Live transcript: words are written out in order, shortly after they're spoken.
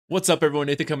What's up, everyone?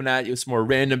 Nathan coming at you with some more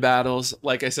random battles.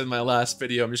 Like I said in my last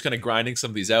video, I'm just kind of grinding some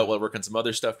of these out while I work on some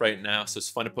other stuff right now. So it's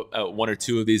fun to put out 1 or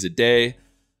 2 of these a day,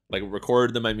 like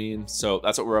record them, I mean. So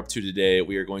that's what we're up to today.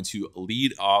 We are going to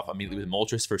lead off immediately with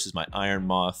Moltres versus my Iron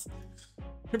Moth.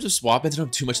 In terms of swap ins, I don't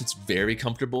have too much that's very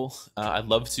comfortable. I'd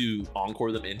love to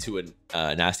encore them into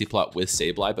a nasty plot with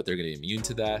Sableye, but they're going to be immune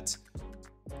to that.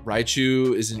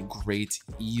 Raichu isn't great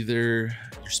either.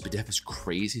 Your Spadef is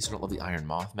crazy, so I don't love the Iron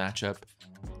Moth matchup.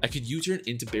 I could U-turn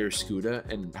into Barraskewda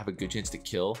and have a good chance to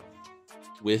kill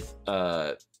with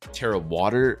Terra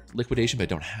Water Liquidation, but I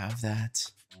don't have that.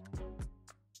 I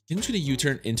think I'm just going to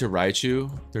U-turn into Raichu.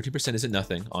 13% isn't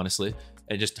nothing, honestly,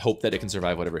 and just hope that it can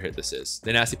survive whatever hit this is.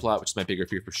 The Nasty Plot, which is my bigger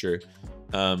fear for sure.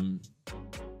 I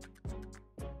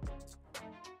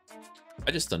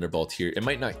just Thunderbolt here. It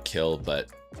might not kill, but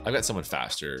I've got someone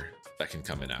faster that can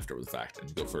come in after the fact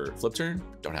and go for flip turn.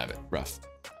 Don't have it. Rough.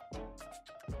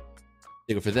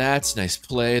 They go for that. Nice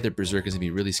play. Their Berserk is going to be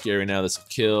really scary now. This will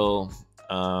kill.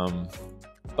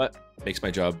 But makes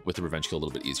my job with the revenge kill a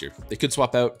little bit easier. They could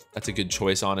swap out. That's a good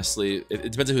choice, honestly.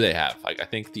 It depends on who they have. I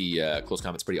think the close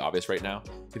combat's pretty obvious right now.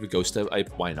 If you have a Ghost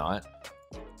type, why not?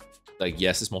 Like,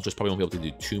 yes, this Moltres probably won't be able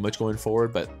to do too much going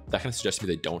forward, but that kind of suggests to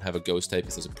me they don't have a Ghost type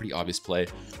because there's a pretty obvious play.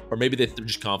 Or maybe they're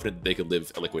just confident that they could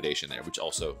live a Liquidation there, which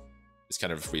also is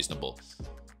kind of reasonable.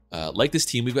 Like this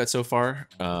team we've got so far,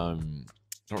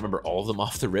 I don't remember all of them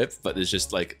off the rip, but there's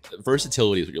just like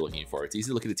versatility is what you're looking for. It's easy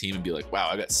to look at a team and be like, wow,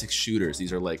 I got 6 shooters.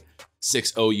 These are like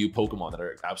 6 OU Pokemon that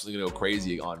are absolutely gonna go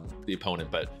crazy on the opponent,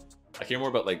 but I care more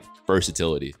about like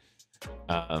versatility,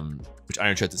 which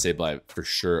Iron Shreds and Sableye for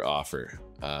sure offer.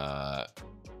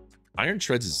 Iron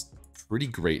Shreds is pretty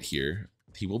great here.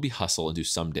 He will be hustle and do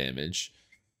some damage,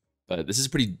 but this is a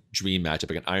pretty dream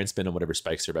matchup. I can Iron Spin on whatever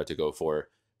spikes they're about to go for.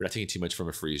 We're not taking too much from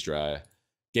a Freeze Dry.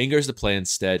 Gengar's the play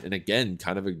instead, and again,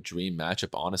 kind of a dream matchup,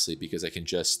 honestly, because I can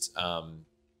just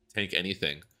tank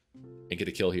anything and get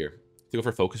a kill here. To go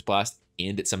for Focus Blast,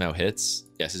 and it somehow hits.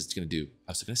 Yes, it's going to do...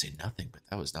 I was going to say nothing, but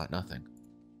that was not nothing.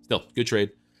 Still, good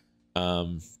trade.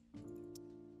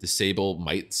 Disable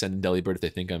might send in Delibird if they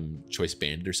think I'm Choice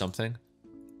Banded or something.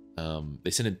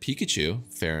 They send in Pikachu,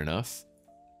 fair enough.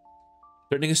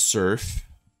 Threatening a Surf.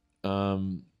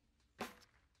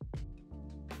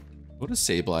 What is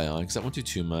Sableye on? Because that won't do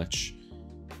too much.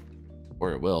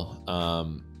 Or it will.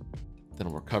 Then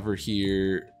I'll recover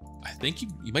here. I think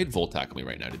you might Volt Tackle me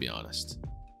right now, to be honest.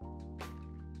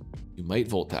 You might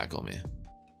Volt Tackle me.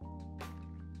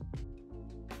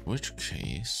 In which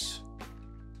case...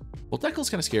 Volt Tackle is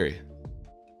kind of scary.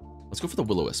 Let's go for the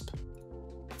Will-O-Wisp.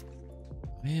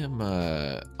 I am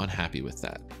unhappy with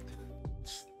that.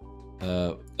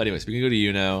 Anyways, we can go to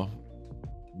you now.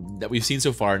 That we've seen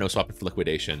so far, no swapping for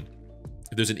Liquidation.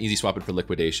 If there's an easy swap in for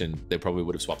Liquidation, they probably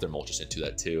would have swapped their Moltres into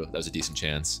that too. That was a decent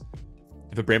chance.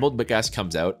 If a Bramble Gas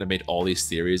comes out and I made all these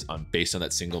theories based on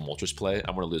that single Moltres play,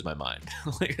 I'm gonna lose my mind.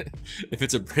 Like, if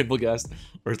it's a Bramble Gas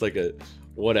or it's like a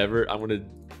whatever, I'm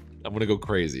gonna go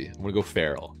crazy. I'm gonna go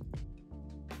feral.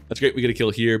 That's great. We get a kill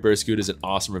here. Barraskewda is an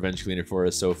awesome revenge cleaner for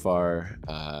us so far.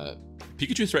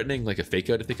 Pikachu threatening like a fake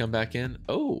out if they come back in.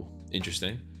 Oh,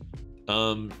 interesting.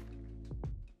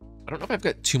 I don't know if I've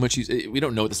got too much use. We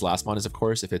don't know what this last one is, of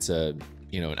course. If it's an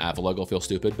Avalugg, I'll feel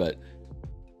stupid, but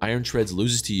Iron Shreds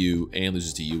loses to you and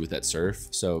loses to you with that Surf.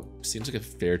 So seems like a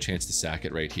fair chance to sack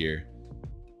it right here.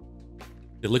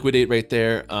 The Liquidate right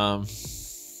there.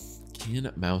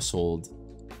 Can Mousehold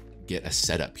get a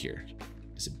setup here?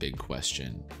 Is a big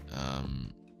question.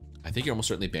 I think you're almost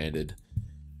certainly banded.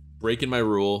 Breaking my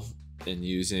rule and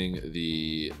using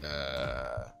the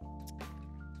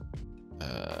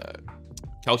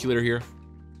calculator here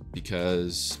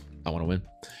because I want to win.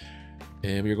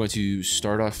 And we're going to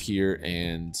start off here,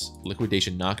 and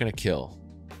Liquidation not going to kill.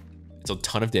 It's a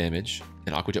ton of damage,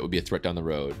 and Aqua Jet would be a threat down the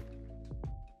road.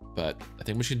 But I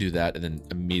think I'm just going to do that, and then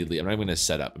immediately, I'm not even going to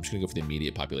set up. I'm just going to go for the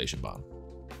immediate Population Bomb.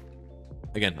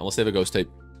 Again, unless they have a Ghost type,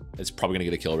 it's probably going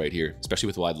to get a kill right here, especially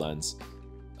with Wide Lens.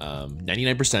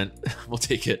 99%, we'll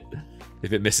take it.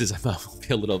 If it misses, I'll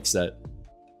be a little upset.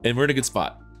 And we're in a good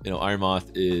spot. Iron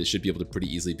Moth should be able to pretty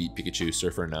easily beat Pikachu.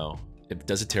 Surfer, no. If it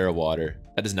does a Terra Water,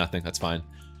 that does nothing. That's fine.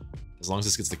 As long as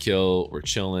this gets the kill, we're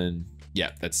chilling.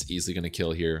 Yeah, that's easily going to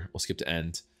kill here. We'll skip to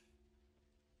end.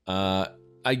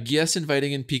 I guess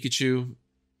inviting in Pikachu,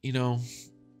 if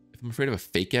I'm afraid of a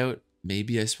fake out,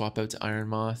 maybe I swap out to Iron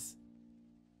Moth.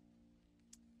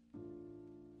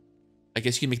 I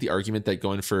guess you can make the argument that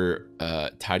going for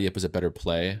Tidy Up was a better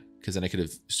play, because then I could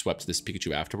have swept this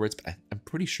Pikachu afterwards, but I'm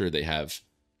pretty sure they have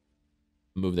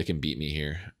a move that can beat me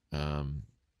here.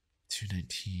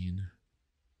 219.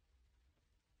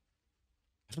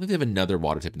 I don't think they have another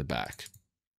water type in the back.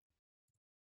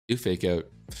 Do fake out.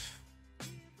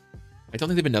 I don't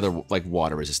think they have another like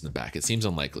water resist in the back. It seems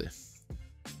unlikely.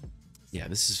 Yeah,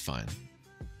 this is fine.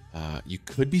 You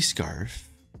could be Scarf.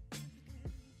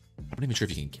 I'm not even sure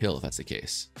if you can kill if that's the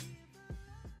case.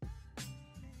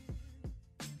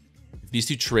 If these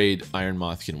two trade, Iron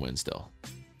Moth can win still.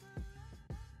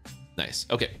 Nice.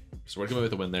 Okay, so we're coming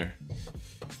with a win there.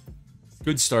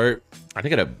 Good start. I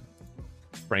think I had a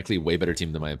frankly way better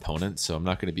team than my opponent, so I'm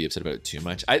not going to be upset about it too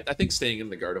much. I think staying in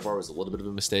the Gardevoir was a little bit of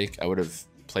a mistake. I would have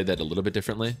played that a little bit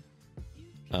differently.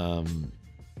 And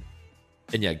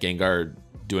yeah, Gengar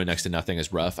doing next to nothing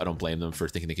is rough. I don't blame them for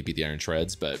thinking they could beat the Iron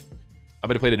Shreds, but I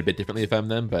would have played it a bit differently if I'm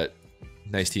them, but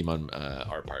nice team on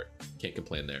our part. Can't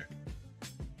complain there.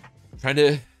 Trying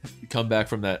to come back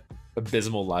from that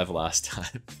abysmal live last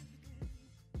time.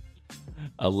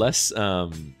 A less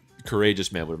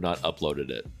courageous man would have not uploaded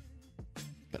it.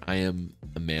 But I am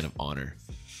a man of honor.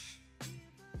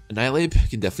 Annihilate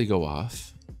can definitely go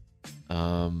off.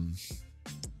 They're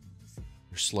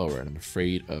slower, and I'm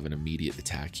afraid of an immediate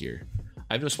attack here.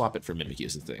 I have no swap it for Mimikyu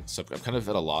is the thing, so I'm kind of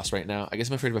at a loss right now. I guess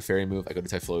I'm afraid of a fairy move. I go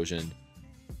to Typhlosion.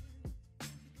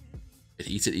 It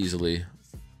eats it easily.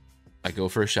 I go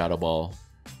for a Shadow Ball,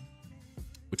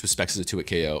 which respects as a 2-hit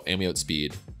KO, and we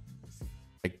outspeed.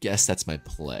 I guess that's my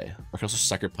play. I can also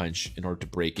Sucker Punch in order to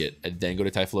break it, and then go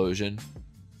to Typhlosion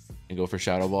and go for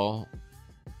Shadow Ball.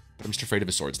 But I'm just afraid of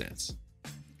a Swords Dance,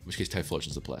 in which case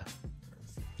Typhlosion's the play.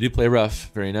 We do play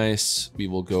rough, very nice. We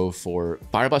will go for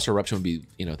Fire Blast or Eruption would be,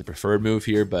 you know, the preferred move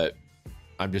here, but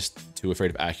I'm just too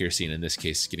afraid of accuracy, and in this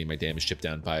case, getting my damage chipped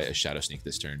down by a Shadow Sneak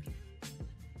this turn.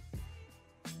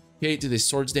 Okay, do they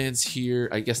Swords Dance here?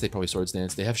 I guess they probably Swords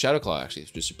Dance. They have Shadow Claw actually,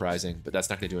 which is surprising, but that's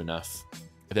not going to do enough.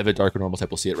 If they have a Dark or Normal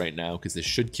type, we'll see it right now because this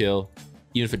should kill.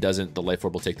 Even if it doesn't, the Life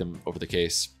Orb will take them over the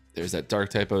case. There's that Dark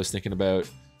type I was thinking about.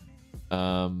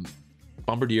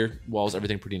 Bombardier walls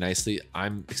everything pretty nicely.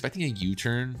 I'm expecting a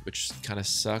U-turn, which kind of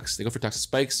sucks. They go for Toxic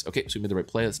Spikes. Okay, so we made the right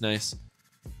play. That's nice.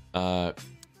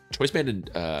 Choice Band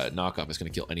and Knockoff is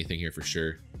going to kill anything here for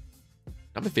sure.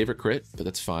 Not my favorite crit, but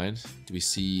that's fine. Do we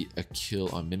see a kill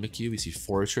on Mimikyu? We see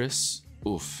Fortress.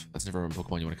 Oof, that's never a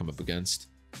Pokemon you want to come up against.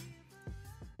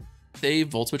 They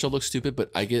Volt Switch will look stupid,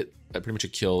 but I get pretty much a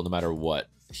kill no matter what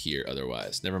here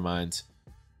otherwise. Never mind.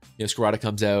 You know, Scarada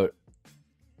comes out.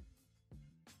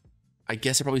 I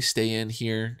guess I probably stay in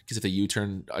here because if they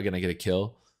U-turn, again, I get a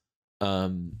kill. They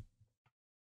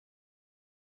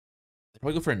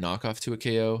probably go for a knockoff to a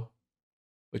KO,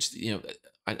 which, you know,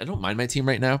 I don't mind my team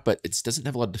right now, but it doesn't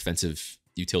have a lot of defensive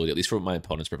utility, at least for what my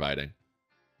opponent's providing.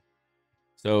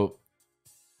 So,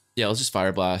 yeah, let's just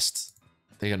Fire Blast.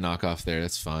 They got knockoff there,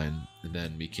 that's fine. And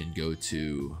then we can go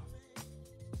to...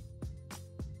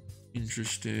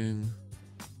 Interesting.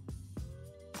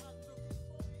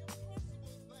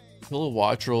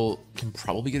 Kilowattrel can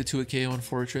probably get a 2-hit KO on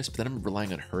Fortress, but then I'm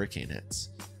relying on Hurricane hits.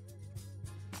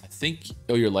 I think...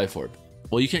 Oh, your Life Orb.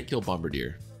 Well, you can't kill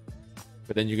Bombardier.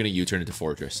 But then you're going to U-turn into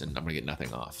Fortress, and I'm going to get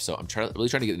nothing off. So I'm really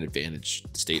trying to get an advantage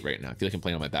state right now. I feel like I'm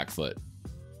playing on my back foot.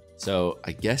 So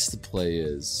I guess the play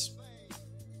is...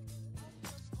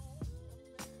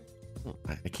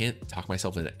 I can't talk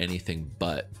myself into anything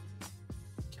but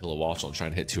Kilowattrel and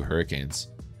trying to hit 2 Hurricanes.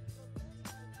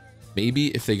 Maybe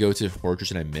if they go to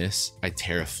Fortress and I miss, I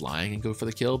Terra Flying and go for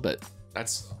the kill, but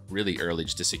that's really early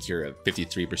just to secure a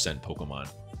 53% Pokemon.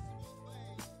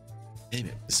 Damn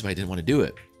it, this is why I didn't want to do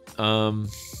it. Might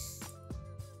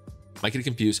get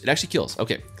confused. It actually kills.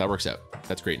 Okay, that works out.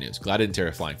 That's great news. Glad I didn't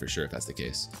Terra Flying for sure if that's the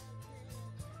case.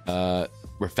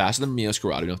 We're faster than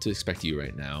Meowscarada. We don't have to expect you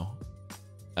right now.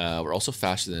 We're also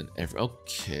faster than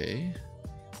okay.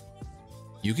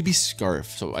 You could be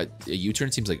Scarf. So a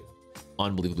U-turn seems like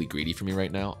unbelievably greedy for me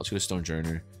right now. Let's go to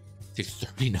Stonejourner. Take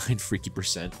 39 freaky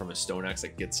 % from a Stone Axe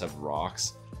that gets up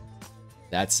rocks.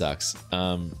 That sucks.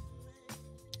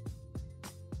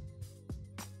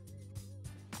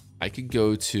 I could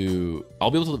go to...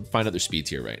 I'll be able to find out their speeds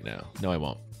here right now. No, I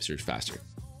won't. Search faster.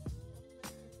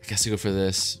 I guess I go for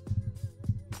this.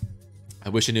 I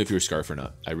wish I knew if you were Scarf or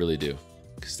not. I really do.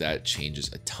 Because that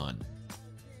changes a ton.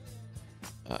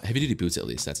 Heavy duty boots at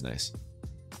least. That's nice.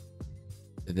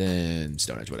 And then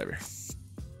Stone Edge, whatever.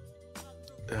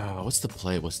 What's the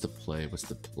play? What's the play? What's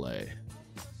the play?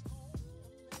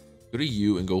 Go to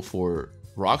you and go for...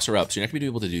 Rocks are up, so you're not going to be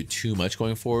able to do too much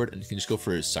going forward. And you can just go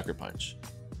for a Sucker Punch.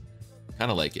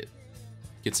 Kind of like it.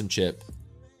 Get some chip.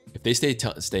 If they stay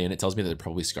in, it tells me that they're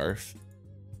probably Scarf.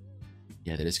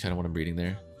 Yeah, that is kind of what I'm reading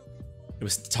there. It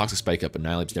was Toxic Spike up, but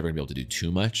Annihilate's never going to be able to do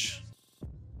too much.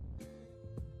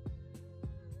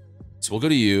 So we'll go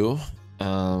to you.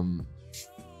 I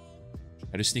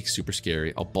just sneak super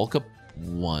scary. I'll bulk up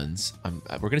ones.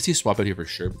 We're going to see a swap out here for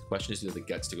sure, but the question is, do the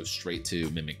guts to go straight to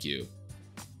Mimikyu?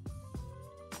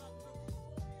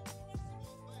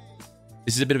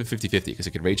 This is a bit of a 50-50 because I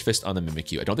could Rage Fist on the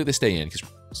Mimikyu. I don't think they stay in because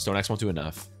Stone Axe won't do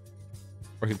enough.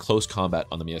 Or I could close combat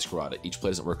on the Meowscarada. Each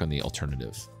play doesn't work on the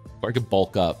alternative. Or I could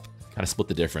bulk up, kind of split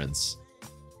the difference,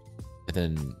 and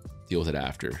then deal with it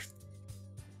after.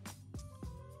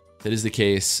 That is the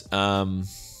case. I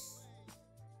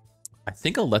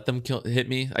think I'll let them hit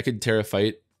me. I could Terra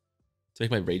Fight to make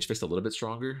my Rage Fist a little bit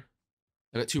stronger.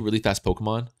 I've got 2 really fast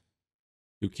Pokemon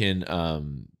who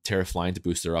can Terra Flying to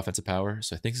boost their offensive power.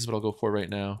 So I think this is what I'll go for right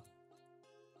now.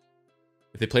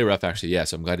 If they play rough, actually, yeah.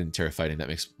 So I'm glad I didn't Terra Fighting. That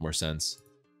makes more sense.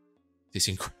 They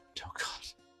seem... Oh, God.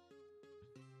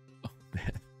 Oh,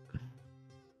 man.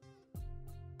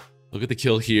 Look at the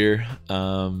kill here.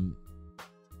 Man,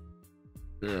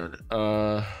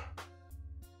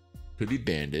 could be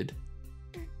banded.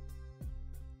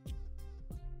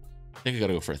 I think I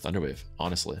gotta go for a Thunder Wave,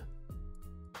 honestly.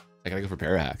 I gotta go for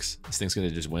Parahax. This thing's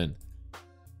gonna just win.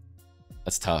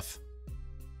 That's tough.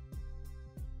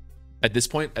 At this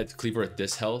point, at Cleaver at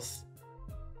this health,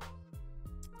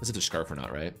 is it a Scarf or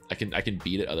not, right? I can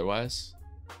beat it otherwise.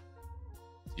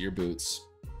 Your boots.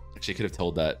 Actually, I could have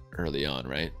told that early on,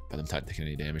 right? By them not taking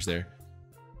any damage there.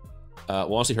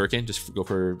 Well, honestly, Hurricane, just go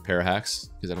for Parahax,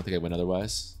 because I don't think I win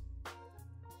otherwise.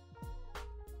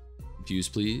 Confuse,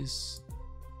 please.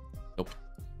 Nope.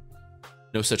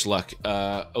 No such luck.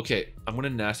 Okay, I'm going to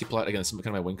Nasty Plot. Again, this is kind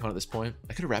of my win con at this point.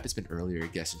 I could have Rapid Spin earlier, I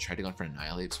guess, and tried to go for an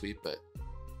Annihilate Sweep, but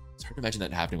it's hard to imagine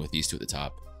that happening with these two at the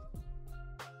top.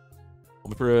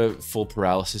 I'm going for a full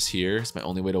Paralysis here. It's my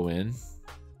only way to win.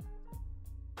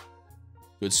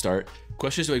 Good start.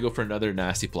 Question is, do I go for another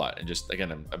Nasty Plot? And just,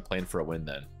 again, I'm playing for a win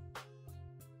then.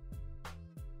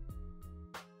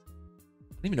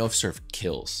 I don't even know if Surf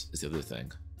kills is the other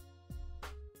thing.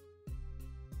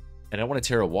 And I want to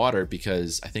Terra Water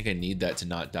because I think I need that to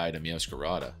not die to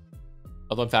Meowscarada.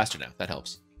 Although I'm faster now. That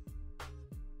helps.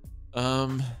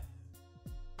 At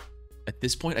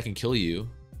this point, I can kill you.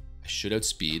 I should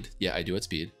outspeed. Yeah, I do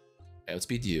outspeed. I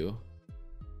outspeed you.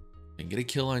 I can get a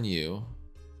kill on you,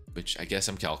 which I guess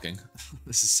I'm calcing.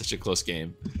 This is such a close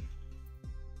game.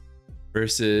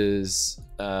 Versus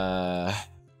my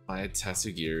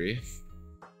Tatsugiri.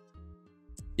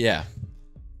 Yeah.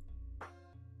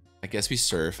 I guess we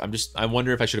Surf. I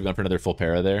wonder if I should have gone for another full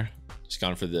para there. Just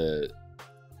gone for the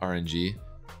RNG.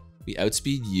 We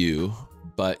outspeed you,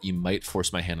 but you might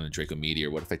force my hand on a Draco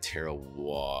Meteor. What if I Terra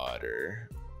Water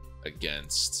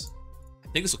against...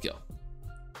 I think this will kill.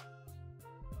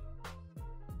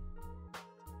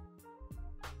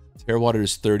 Terra Water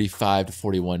is 35 to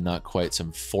 41, not quite, so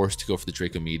I'm forced to go for the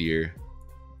Draco Meteor.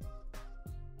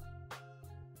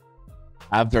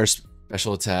 Abdar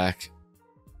special attack.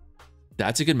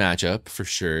 That's a good matchup for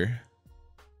sure.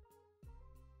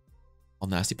 I'll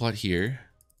Nasty Plot here.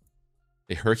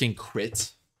 A Hurricane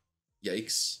crit.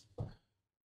 Yikes.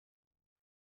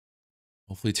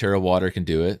 Hopefully Terra Water can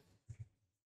do it.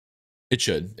 It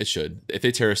should. It should. If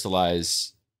they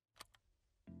Terrastallize...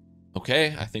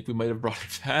 Okay, I think we might have brought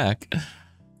it back.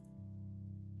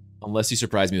 Unless you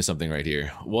surprise me with something right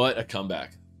here. What a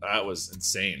comeback. That was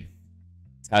insane.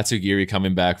 Tatsugiri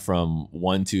coming back from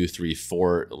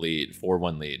 1-2-3-4 lead,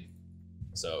 4-1 lead.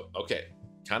 So, okay.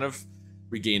 Kind of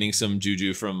regaining some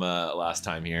juju from last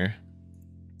time here.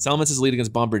 Salamence is lead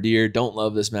against Bombardier. Don't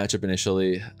love this matchup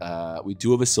initially. We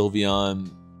do have a Sylveon.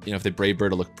 You know, if they Brave Bird,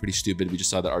 it'll look pretty stupid. We just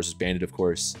saw that ours is banded, of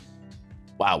course.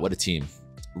 Wow, what a team.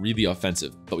 Really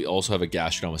offensive. But we also have a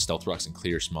Gastrodon with Stealth Rocks and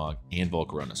Clear Smog and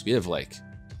Volcarona. So we have, like...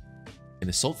 An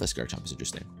Assault Vest Garchomp is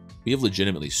interesting. We have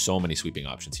legitimately so many sweeping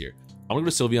options here. I'm gonna go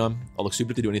to Sylveon. I'll look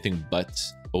stupid if they do anything but...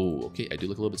 Oh, okay, I do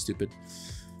look a little bit stupid.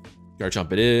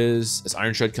 Garchomp it is. As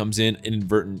Iron Shred comes in,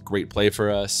 inadvertent, great play for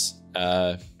us.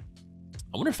 I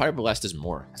wonder if Fire Blast does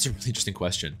more. That's a really interesting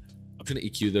question. I'm just gonna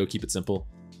EQ though, keep it simple.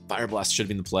 Fire Blast should have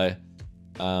been the play.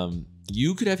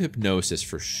 You could have Hypnosis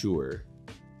for sure.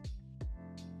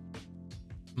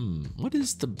 What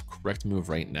is the correct move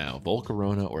right now?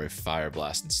 Volcarona or a Fire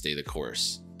Blast and stay the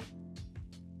course?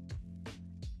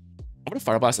 I'm gonna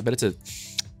Fire Blast. I bet it's a...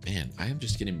 Man, I am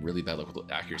just getting really bad luck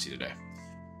with accuracy today.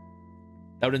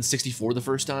 That would have been 64 the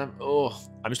first time. Oh,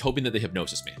 I'm just hoping that they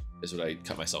Hypnosis me, is what I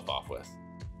cut myself off with.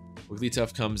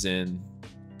 Wigglytuff comes in.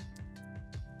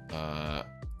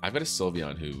 I've got a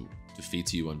Sylveon who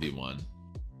defeats you 1v1.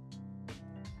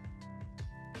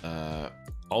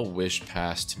 I'll Wish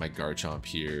past my Garchomp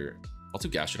here. I'll do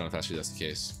Gastrodon if that's the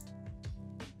case.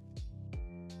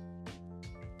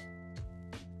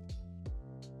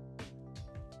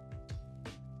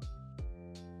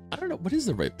 I don't know. What is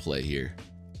the right play here?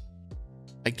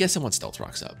 I guess I want Stealth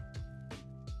Rocks up.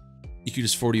 EQ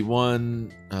is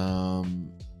 41.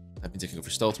 That means I can go for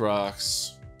Stealth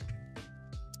Rocks.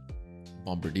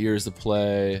 Bombardier is the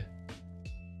play.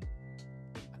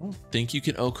 I don't think you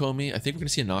can Oko me. I think we're going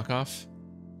to see a knockoff.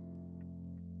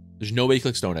 There's no way you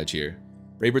click Stone Edge here.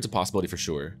 Braybird's a possibility for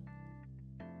sure.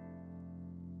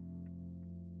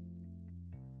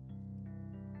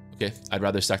 Okay, I'd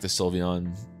rather stack the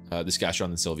Sylveon, this Gastron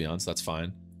than Sylveon, so that's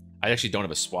fine. I actually don't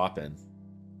have a swap in.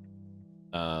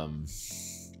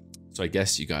 So I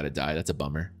guess you gotta die. That's a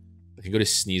bummer. I can go to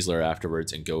Sneasler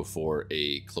afterwards and go for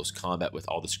a close combat with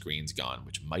all the screens gone,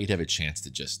 which might have a chance to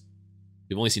just...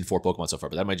 We've only seen 4 Pokemon so far,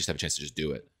 but that might just have a chance to just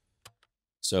do it.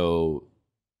 So,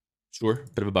 sure,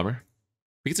 bit of a bummer.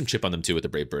 We get some chip on them too with the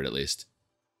Brave Bird at least.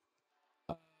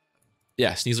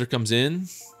 Yeah, Sneasler comes in.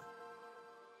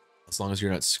 As long as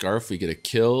you're not Scarf, we get a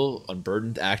kill.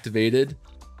 Unburdened activated.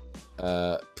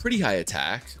 Pretty high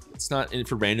attack. It's not, and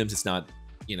for randoms, it's not,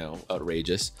 you know,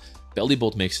 outrageous. Belly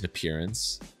Bolt makes an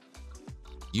appearance.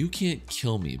 You can't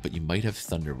kill me, but you might have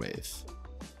Thunder Wave.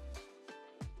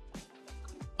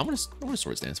 I'm gonna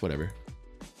Swords Dance, whatever.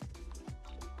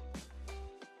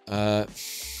 I'm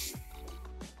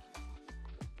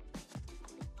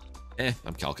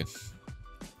calcing.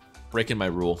 Breaking my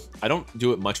rule. I don't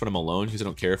do it much when I'm alone because I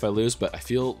don't care if I lose, but I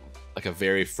feel like a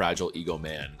very fragile ego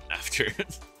man after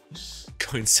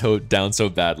going down so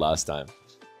bad last time.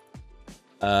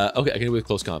 Okay, I can do it with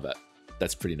close combat.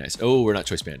 That's pretty nice. Oh, we're not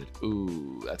choice banded.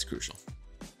 Ooh, that's crucial.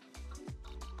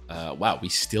 Wow, we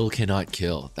still cannot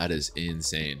kill. That is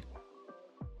insane.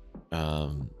 I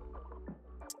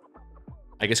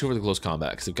guess go for the close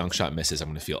combat because if Gunk Shot misses, I'm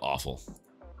going to feel awful.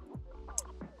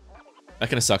 That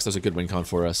kind of sucks. That was a good win con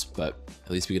for us, but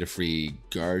at least we get a free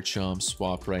Garchomp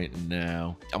swap right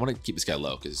now. I want to keep this guy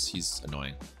low because he's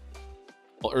annoying.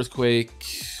 Well,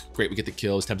 Earthquake. Great, we get the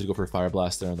kill. I was tempted to go for a Fire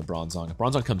Blast there on the Bronzong. If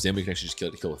Bronzong comes in, we can actually just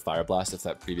kill with Fire Blast if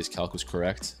that previous calc was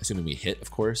correct. Assuming we hit, of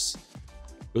course.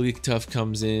 Really Tough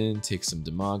comes in, takes some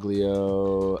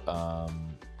Demoglio.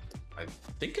 I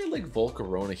think I like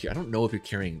Volcarona here. I don't know if you're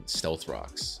carrying Stealth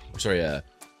Rocks. Or sorry,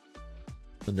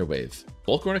 Thunder Wave.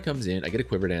 Volcarona comes in, I get a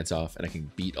Quiver Dance off, and I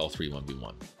can beat all 3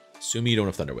 1v1. Assuming you don't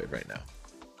have Thunder Wave right now.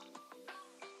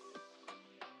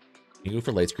 You can go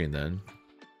for Light Screen then.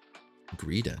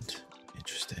 Greedent.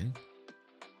 Interesting.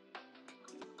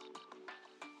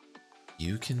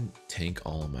 You can tank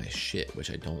all of my shit,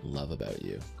 which I don't love about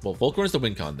you. Well, Volcarona's the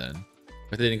win con then.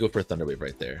 But they didn't go for a Thunder Wave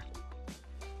right there.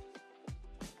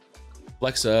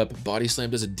 Flex up. Body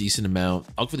Slam does a decent amount.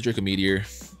 I'll go for the Draco Meteor.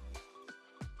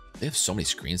 They have so many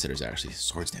screen setters actually.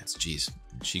 Swords Dance, jeez.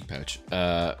 Cheek Pouch.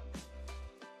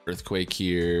 Earthquake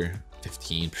here.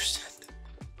 15%.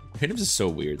 Randoms is so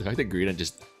weird. The fact that Greedent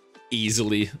just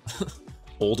easily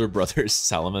older brothers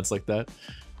Salamence like that.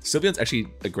 Sylveon's actually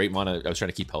a great mon I was trying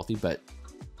to keep healthy, but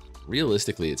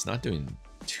realistically, it's not doing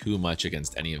too much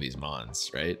against any of these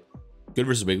mons, right? Good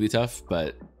versus Wigglytuff,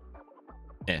 but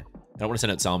I don't want to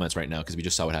send out Salamence right now because we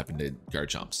just saw what happened to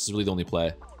Garchomp. This is really the only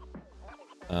play.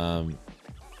 I'll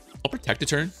Protect a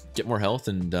turn, get more health,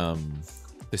 and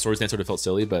the Swords Dance would have felt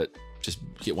silly, but just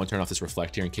get 1 turn off this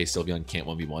Reflect here in case Sylveon can't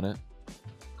 1v1 it.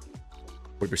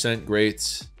 40%,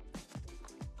 great.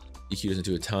 EQ doesn't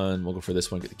do a ton. We'll go for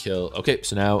this one, get the kill. Okay,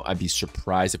 so now I'd be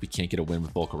surprised if we can't get a win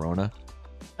with Volcarona.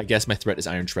 I guess my threat is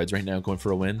Iron Shreds right now, going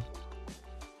for a win.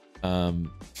 I'm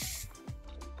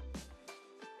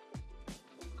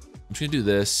just gonna do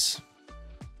this.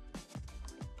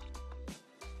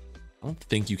 I don't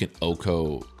think you can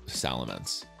Oko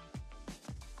Salamence.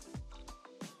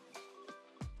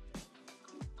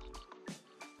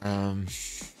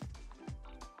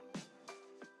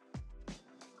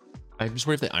 I'm just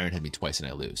worried if they Iron Head me twice and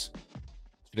I lose.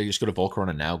 Should I just go to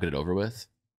Volcarona now, get it over with?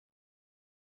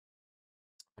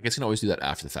 I guess I can always do that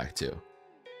after the fact too.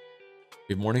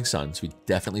 We have Morning Sun, so we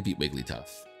definitely beat Wigglytuff.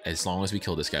 As long as we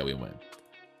kill this guy, we win.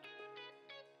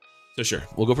 So sure,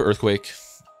 we'll go for Earthquake.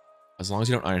 As long as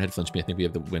you don't Iron Head flinch me, I think we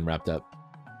have the win wrapped up.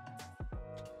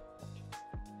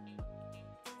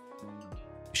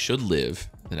 We should live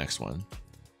the next one.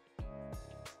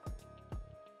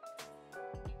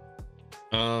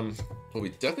 Well, we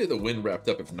definitely have the win wrapped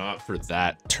up, if not for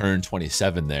that turn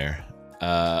 27 there.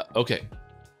 Okay.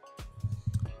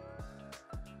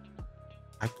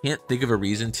 I can't think of a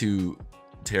reason to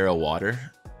Terra Water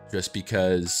just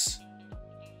because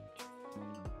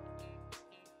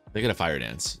they got a Fire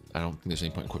Dance. I don't think there's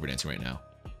any point in Quiver Dancing right now.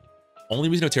 Only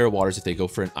reason to Terra Water is if they go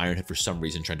for an Iron Head for some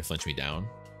reason trying to flinch me down.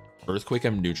 Earthquake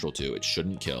I'm neutral to. It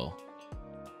shouldn't kill.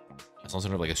 As long as I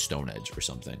don't have like a Stone Edge or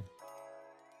something.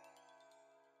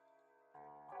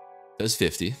 Does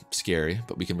 50. Scary,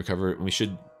 but we can recover. We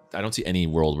should I don't see any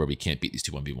world where we can't beat these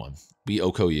two 1v1. We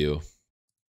Oko you.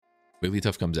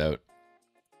 Wigglytuff comes out.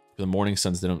 For the Morning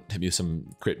Suns, they don't hit me with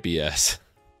some crit BS.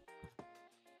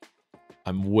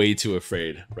 I'm way too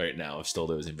afraid right now of still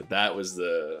losing, but that was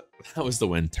the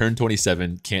win. Turn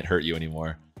 27, can't hurt you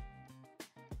anymore.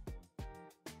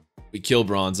 We kill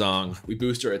Bronzong. We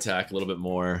boost our attack a little bit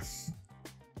more.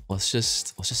 Let's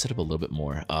just set up a little bit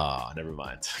more. Ah, never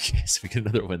mind. Okay, so we get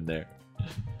another win there.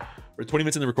 We're 20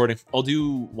 minutes in the recording. I'll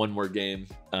do one more game.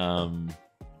 Just trying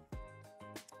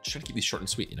to keep these short and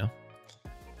sweet, you know?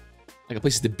 Like a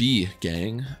place to be,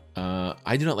 gang.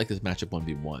 I do not like this matchup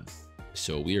 1v1.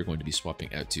 So we are going to be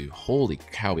swapping out to, holy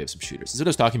cow, we have some shooters. This is what I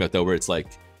was talking about though, where it's like,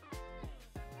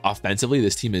 offensively,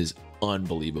 this team is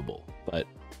unbelievable. But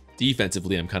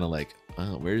defensively, I'm kind of like,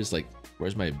 oh, where's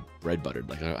my bread buttered?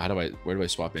 Like, where do I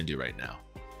swap into right now?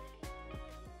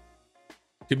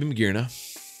 Could be Magirna.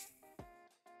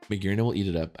 Magirna will eat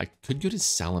it up. I could go to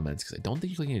Salamence because I don't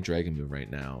think you're clicking a dragon move right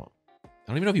now. I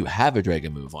don't even know if you have a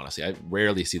dragon move, honestly. I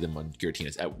rarely see them on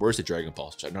Giratina. At worst, a Dragon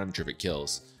Pulse, which I'm not even sure if it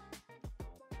kills.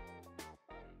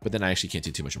 But then I actually can't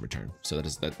do too much in return. So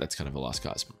that's kind of a lost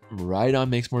cause. Rhydon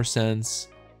makes more sense.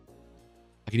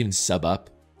 I can even sub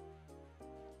up.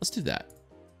 Let's do that.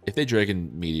 If they Dragon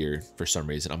Meteor for some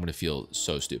reason, I'm going to feel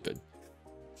so stupid.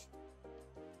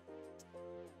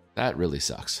 That really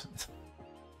sucks.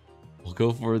 We'll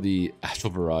go for the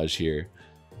Astral Barrage here.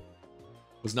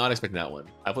 Was not expecting that one.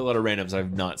 I play a lot of randoms.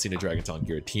 I've not seen a Dragon on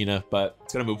Giratina, but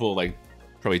it's going to move like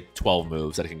probably 12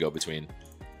 moves that I can go between.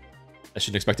 I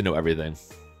shouldn't expect to know everything.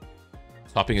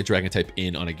 Popping a Dragon type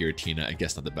in on a Giratina, I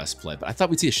guess not the best play, but I thought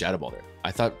we'd see a Shadow Ball there.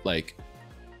 I thought like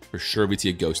for sure we'd see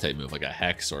a Ghost type move, like a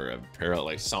Hex or a Para,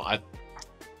 like some.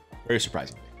 Very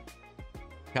surprising.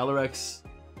 Calyrex.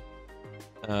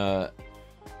 I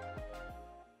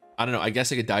don't know. I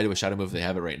guess I could die to a Shadow move if they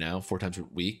have it right now, 4 times a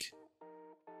week.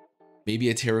 Maybe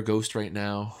a Terra Ghost right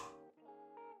now.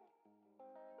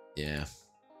 Yeah,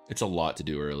 it's a lot to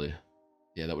do early.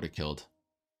 Yeah, that would have killed.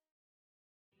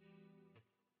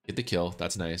 Get the kill.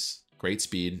 That's nice. Great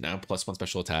speed. Now +1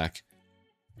 special attack.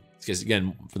 Because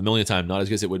again, for the millionth time, not as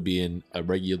good as it would be in a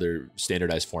regular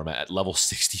standardized format at level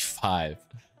 65.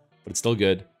 But it's still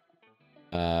good.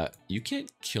 You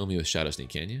can't kill me with Shadow Sneak,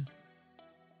 can you?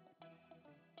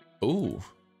 Ooh,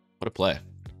 what a play.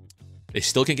 They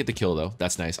still can't get the kill though.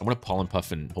 That's nice. I'm gonna Pollen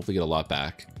Puff and hopefully get a lot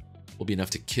back. Will be enough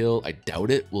to kill. I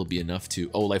doubt it will be enough to.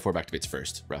 Oh, Life Orb activates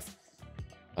first. Rough.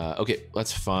 Okay,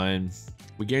 that's fine.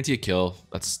 We guarantee a kill.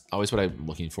 That's always what I'm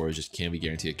looking for, is just can we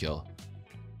guarantee a kill?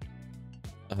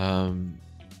 I've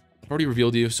already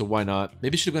revealed you, so why not?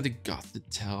 Maybe I should have gone to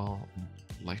Gothitelle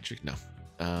Electric. No.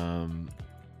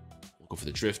 We'll go for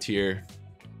the Drift here.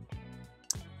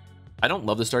 I don't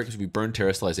love the start because we burned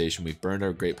Terastallization. We've burned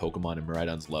our great Pokemon and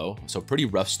Miraidon's low. So pretty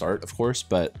rough start, of course,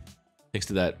 but thanks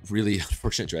to that really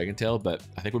unfortunate Dragon Tail. But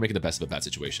I think we're making the best of a bad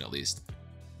situation at least.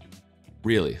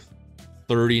 Really.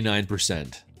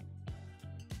 39%.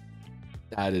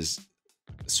 That is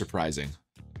surprising.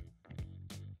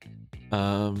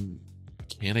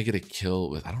 Can I get a kill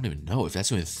with, I don't even know if that's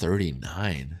doing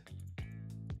 39.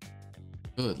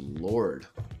 Good Lord.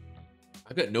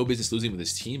 I've got no business losing with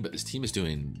this team, but this team is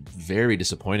doing very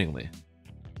disappointingly.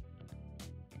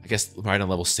 I guess right on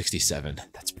level 67.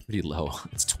 That's pretty low.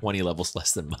 It's 20 levels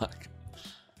less than Mach.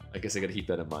 I guess I gotta keep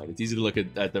that in mind. It's easy to look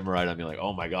at the Miraidon and be like,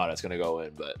 oh my god, it's gonna go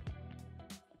in, but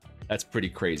that's pretty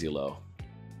crazy low.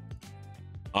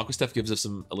 Aqua Stuff gives us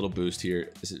a little boost here.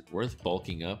 Is it worth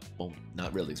bulking up? Well,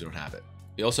 not really, because we don't have it.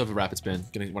 We also have a Rapid Spin.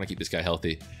 Gonna want to keep this guy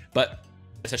healthy. But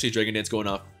essentially Dragon Dance going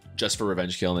off just for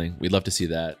revenge killing. We'd love to see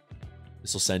that.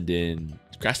 This will send in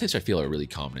grass types. I feel are really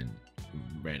common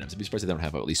in randoms. I'd be surprised if they don't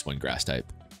have at least one grass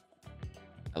type.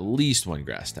 At least one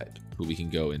grass type who we can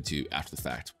go into after the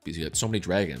fact because you got so many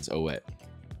dragons. Oh wait,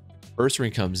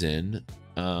 Ursaring comes in.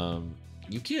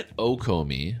 You can't Oko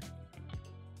me.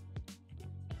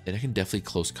 And I can definitely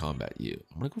close combat you.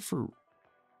 I'm gonna go for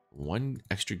one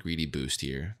extra greedy boost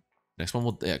here. Next one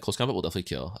will, yeah, close combat will definitely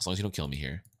kill as long as you don't kill me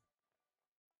here.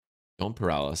 Don't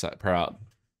paralyze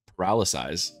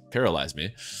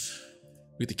me.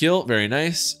 We get the kill, very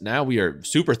nice. Now we are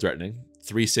super threatening.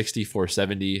 360,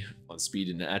 470 on speed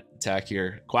and attack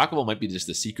here. Quackable might be just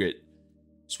the secret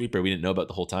sweeper we didn't know about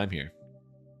the whole time here.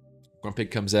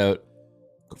 Grumpig comes out.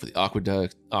 Go for the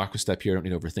Aqua Step here. Don't need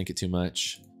to overthink it too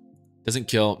much. Doesn't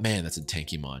kill. Man, that's a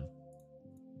tanky mon.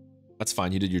 That's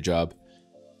fine. You did your job.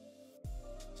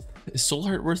 Is Soul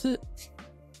Heart worth it?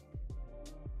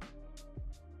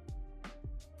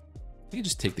 I can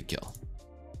just take the kill.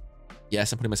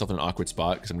 Yes, I'm putting myself in an awkward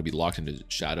spot because I'm going to be locked into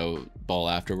Shadow Ball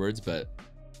afterwards, but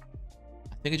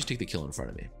I think I just take the kill in front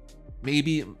of me.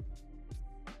 Maybe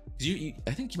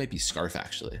I think you might be Scarf,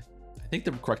 actually. I think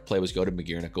the correct play was go to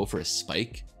Magearna, go for a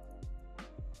spike,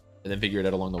 and then figure it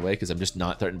out along the way, because I'm just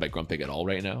not threatened by Grumpig at all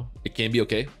right now. It can be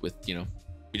okay with, you know,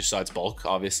 we just saw its bulk,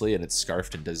 obviously, and it's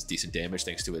Scarfed and does decent damage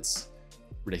thanks to its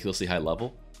ridiculously high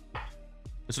level.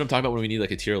 That's what I'm talking about when we need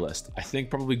like a tier list. I think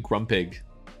probably Grumpig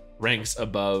ranks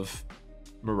above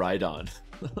Miraidon.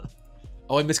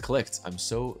 Oh, I misclicked. I'm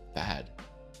so bad.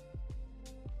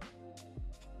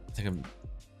 I think I'm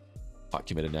hot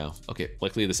committed now. Okay,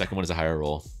 likely the second one is a higher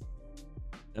roll.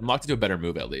 I'm locked into a better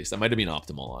move at least. That might have been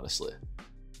optimal, honestly.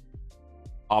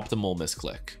 Optimal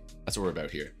misclick. That's what we're about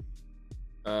here.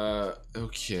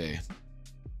 Okay.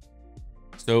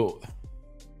 So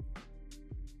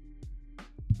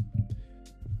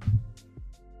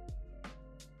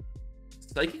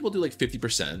Psychic will do like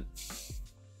 50%.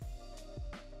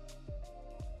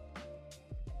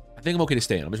 I think I'm okay to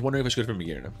stay in. I'm just wondering if I should go for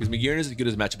Magearna, because Magearna is as good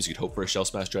as a matchup as you could hope for a Shell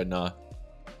Smash Dreadnought.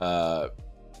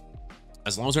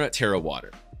 As long as they're not Terra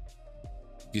Water,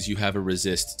 because you have a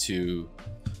resist to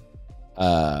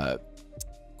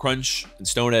Crunch and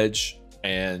Stone Edge,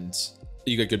 and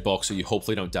you got good bulk, so you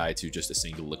hopefully don't die to just a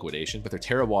single liquidation. But they're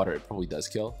Terra Water, it probably does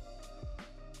kill.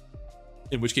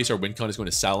 In which case our win con is going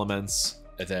to Salamence,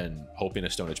 and then hoping a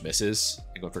Stone Edge misses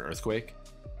and going for an Earthquake.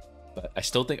 But I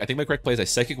think my correct play is I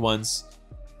Psychic once,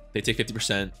 they take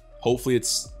 50%. Hopefully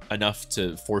it's enough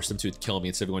to force them to kill me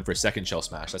instead of going for a second Shell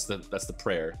Smash. That's the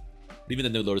prayer. But even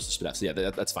then, no Lotus to spit out. So yeah,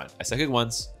 that's fine. I Psychic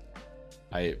once,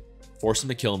 I force them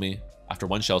to kill me after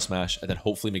one Shell Smash, and then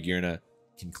hopefully Magearna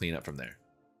can clean up from there.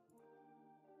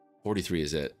 43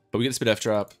 is it. But we get the Spit F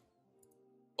drop.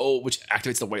 Oh, which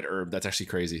activates the White Herb. That's actually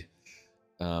crazy.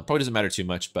 Probably doesn't matter too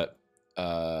much, but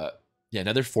yeah,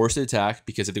 another forced attack,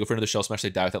 because if they go for another Shell Smash, they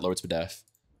die with that lowered Spit F.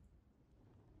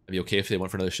 I'd be okay if they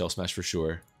went for another Shell Smash for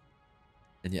sure.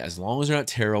 And yeah, as long as they're not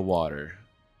Terra Water,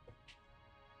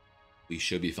 we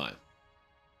should be fine.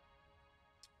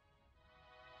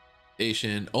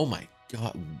 Asian. Oh my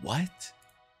god, what?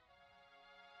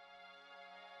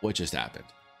 What just happened?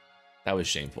 That was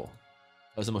shameful.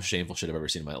 That was the most shameful shit I've ever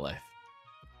seen in my life.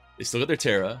 They still got their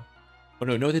Terra. Oh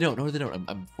no, they don't. No, they don't.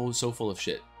 I'm so full of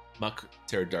shit. Muck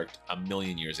Terra Darked a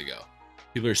million years ago.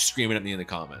 People are screaming at me in the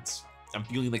comments. I'm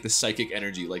feeling like the psychic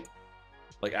energy, like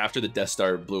after the Death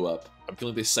Star blew up. I'm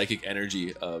feeling the psychic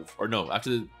energy of, or no,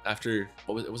 after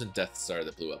what was it? Wasn't Death Star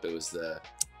that blew up. It was the,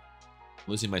 I'm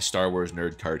losing my Star Wars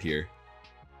nerd card here.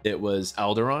 It was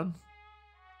Alderaan.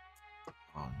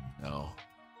 Oh no.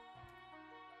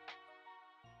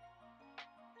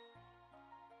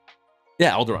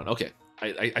 Yeah, Alderaan. Okay,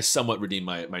 I somewhat redeemed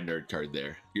my nerd card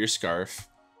there. Your Scarf.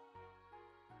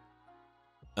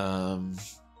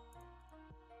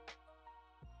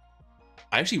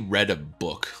 I actually read a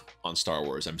book on Star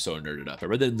Wars. I'm so nerded up. I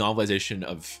read the novelization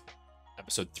of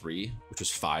Episode 3, which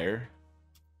was fire.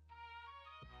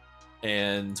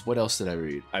 And what else did I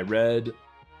read? I read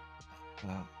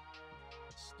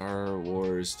Star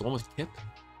Wars, the one with Kip.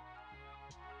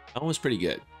 That one was pretty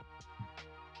good.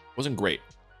 Wasn't great.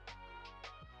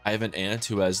 I have an aunt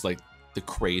who has like the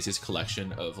craziest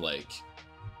collection of like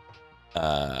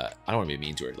I don't want to be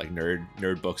mean to her, like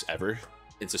nerd books ever.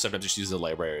 And so sometimes she uses a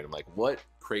library and I'm like, what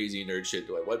crazy nerd shit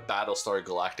do I, what Battlestar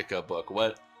Galactica book,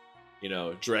 what, you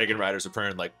know, Dragon Riders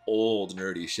Return, like old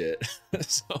nerdy shit.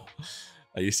 So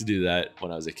I used to do that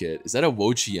when I was a kid. Is that a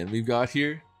Wo Chien we've got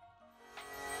here?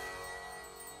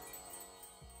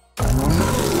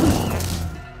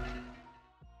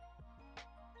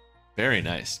 Very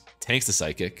nice. Tanks the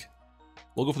Psychic.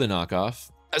 We'll go for the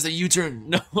knockoff. As a U-turn.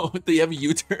 No, they have a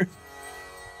U-turn.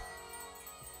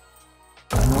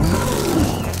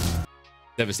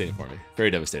 Devastating for me. Very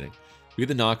devastating. We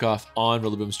get the knockoff on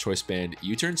Rillaboom's Choice Band.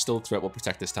 U-turn still threat will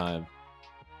protect this time.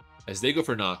 As they go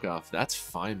for knockoff, that's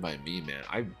fine by me, man.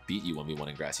 I beat you 1v1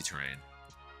 in grassy terrain.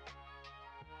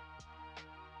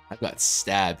 I've got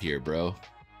stab here, bro.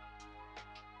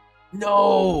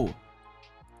 No!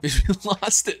 We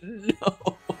lost it.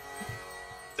 No.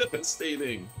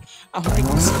 Devastating.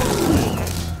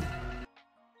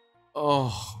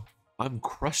 Oh, I'm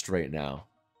crushed right now.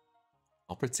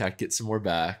 I'll protect, get some more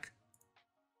back.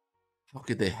 How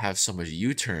could they have so much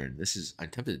U-turn? This is, I'm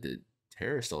tempted to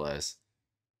Terra still has.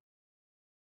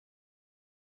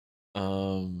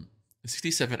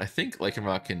 67. I think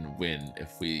Lycanroc can win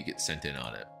if we get sent in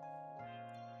on it.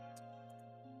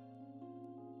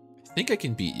 I think I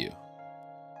can beat you.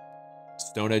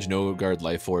 Stone Edge, No Guard,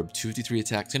 Life Orb, 253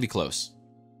 attack. It's gonna be close.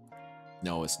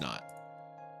 No, it's not.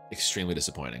 Extremely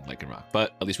disappointing, Lycanroc.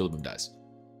 But at least Rillaboom dies.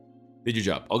 Did your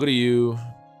job. I'll go to you.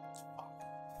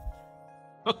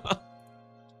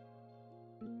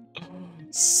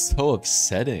 So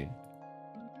upsetting.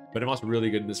 Venomoth's really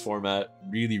good in this format.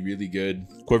 Really, really good.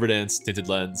 Quiver Dance, Tinted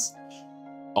Lens,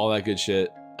 all that good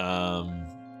shit. I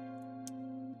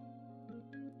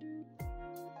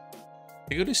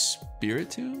go to Spirit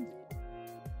Tomb.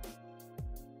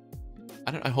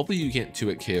 Hopefully you can't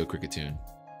 2-hit KO Cricketune.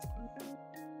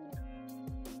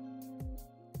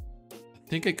 I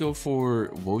think I go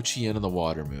for Wo-Chien on the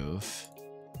water move.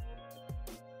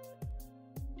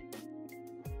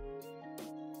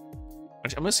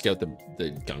 Actually, I'm gonna scout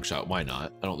the gunk shot. Why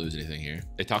not? I don't lose anything here.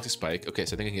 They Toxic Spike. Okay,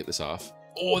 so I think I can get this off.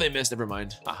 Oh, they missed. Never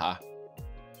mind. Aha.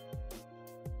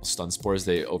 Stun Spores,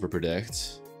 they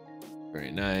overpredict.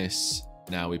 Very nice.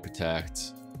 Now we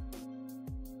protect.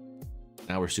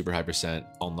 Now we're super high percent.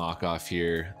 I'll knock off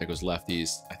here. There goes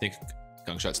lefties. I think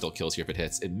Gunk Shot still kills here if it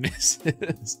hits. It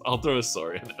misses. I'll throw a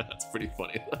sorry in there. That's pretty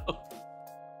funny though.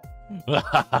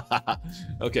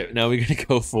 Okay, now we're gonna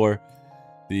go for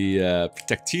the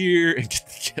Protecteer and get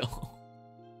the kill.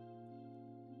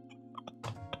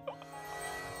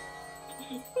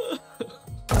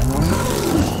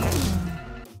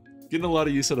 Getting a lot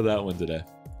of use out of that one today.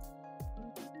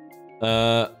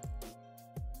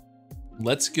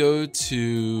 Let's go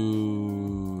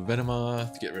to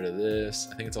Venomoth to get rid of this.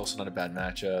 I think it's also not a bad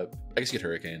matchup. I guess get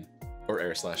Hurricane or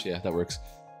Air Slash. Yeah, that works.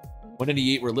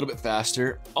 198, we're a little bit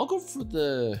faster. I'll go for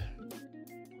the...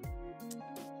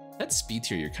 That speed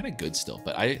tier, you're kind of good still,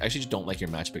 but I actually just don't like your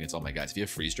matchup against all my guys. If you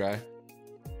have Freeze Dry,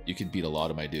 you can beat a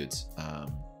lot of my dudes.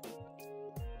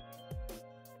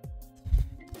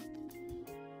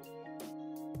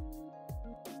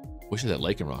 Wish I had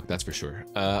Lycanroc, that's for sure.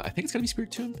 I think it's gotta be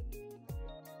Spirit Tomb.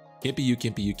 Can't be you,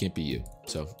 can't be you, can't be you.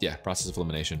 So yeah, process of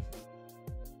elimination.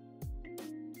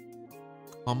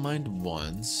 Calm Mind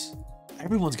ones.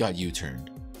 Everyone's got U-turned.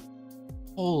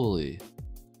 Holy.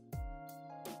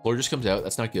 Floor just comes out,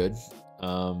 that's not good.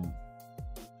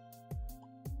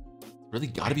 Really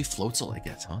gotta be Floatzel, I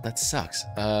guess, huh? That sucks.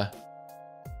 I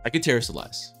could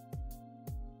Terrasilize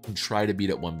and try to beat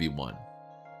it 1v1.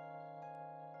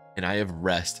 And I have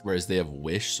Rest, whereas they have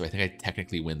Wish, so I think I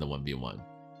technically win the 1v1.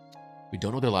 We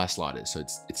don't know what their last slot is, so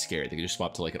it's scary. They could just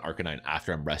swap to like an Arcanine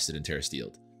after I'm rested and Terra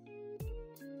Steeled.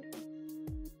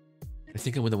 I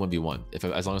think I win the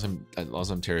 1v1 as long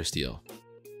as I'm Terra Steel.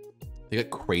 They got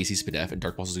crazy Spadef and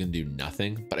Dark Pulse is gonna do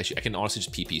nothing, but I can honestly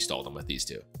just PP stall them with these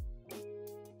two.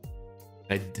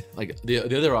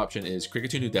 The other option is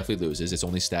Cricketune, who definitely loses. Its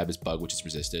only stab is Bug, which is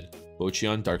resisted.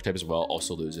 Wo-Chien, Dark type as well,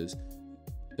 also loses.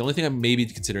 The only thing I'm maybe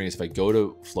considering is if I go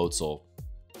to Floatzel,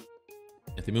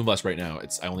 if they Moonblast right now,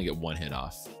 I only get one hit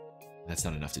off. That's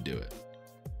not enough to do it.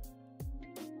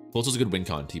 Floatzel's a good win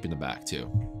con to keep in the back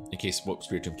too, in case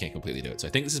Spirit Tomb can't completely do it. So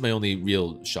I think this is my only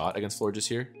real shot against Florges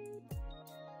here.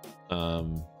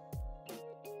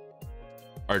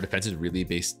 Our defense is really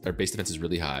our base defense is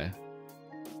really high.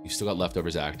 We've still got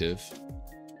leftovers active.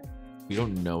 We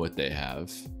don't know what they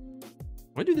have.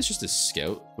 I'm gonna do this just to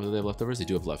scout whether they have leftovers. They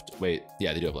do have wait,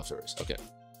 yeah, they do have leftovers. Okay.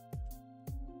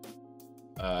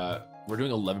 We're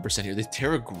doing 11% here. They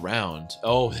Terra Ground.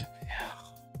 Oh, yeah.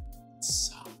 It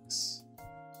sucks.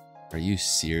 Are you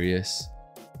serious?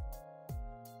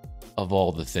 Of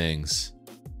all the things.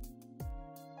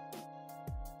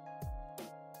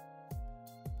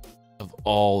 Of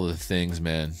all the things,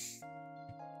 man.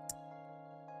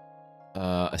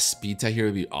 A speed tie here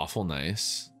would be awful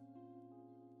nice.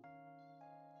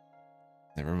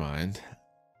 Never mind.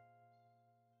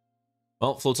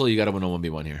 Well, Floatzel, you gotta win a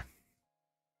 1v1 here.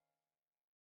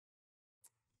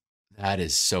 That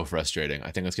is so frustrating.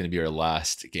 I think that's gonna be our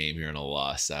last game here in a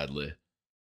loss, sadly.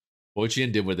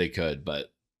 Wo-Chien did what they could,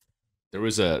 but there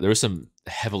was some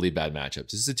heavily bad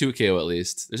matchups. This is a 2 KO at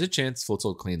least. There's a chance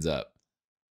Floatzel cleans up.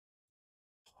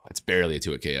 It's barely a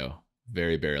 2 KO.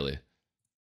 Very barely.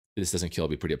 If this doesn't kill, I'll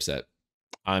be pretty upset.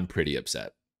 I'm pretty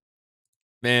upset.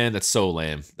 Man, that's so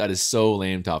lame. That is so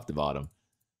lame top to bottom.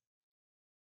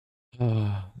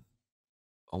 I'll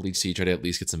Leech Seed, try to at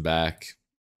least get some back.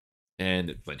 And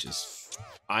it flinches.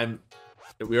 We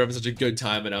were having such a good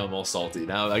time and now I'm all salty.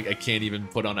 Now I can't even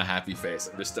put on a happy face.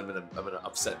 I'm in an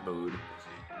upset mood.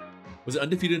 Was it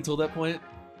undefeated until that point?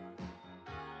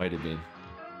 Might have been.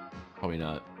 Probably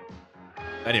not.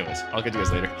 Anyways, I'll catch you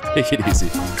guys later. Take it easy.